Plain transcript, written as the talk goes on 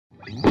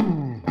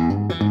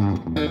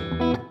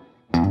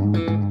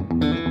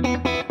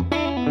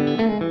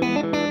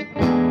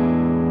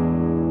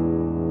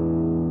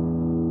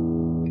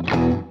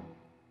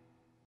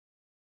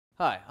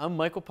I'm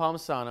Michael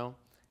Palmisano.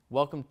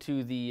 Welcome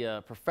to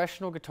the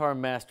Professional Guitar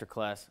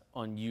Masterclass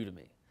on Udemy.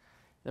 In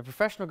the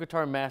Professional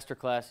Guitar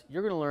Masterclass,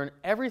 you're going to learn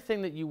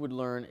everything that you would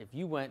learn if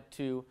you went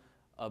to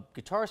a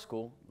guitar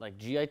school like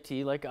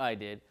GIT, like I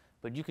did,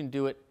 but you can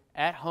do it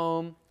at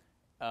home,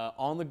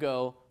 on the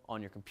go,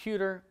 on your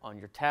computer, on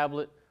your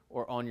tablet,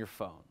 or on your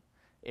phone.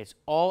 It's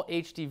all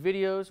HD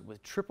videos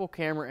with triple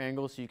camera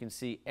angles so you can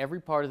see every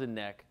part of the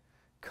neck,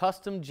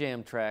 custom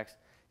jam tracks,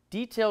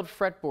 detailed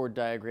fretboard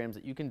diagrams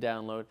that you can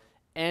download,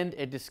 and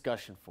a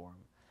discussion forum.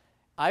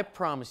 I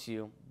promise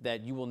you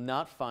that you will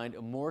not find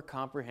a more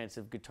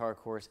comprehensive guitar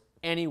course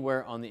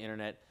anywhere on the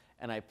internet,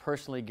 and I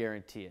personally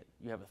guarantee it.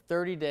 You have a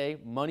 30-day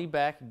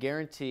money-back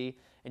guarantee,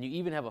 and you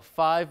even have a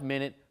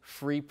 5-minute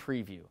free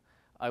preview.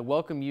 I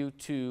welcome you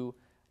to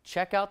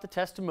check out the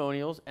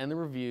testimonials and the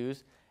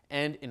reviews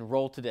and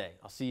enroll today.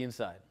 I'll see you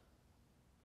inside.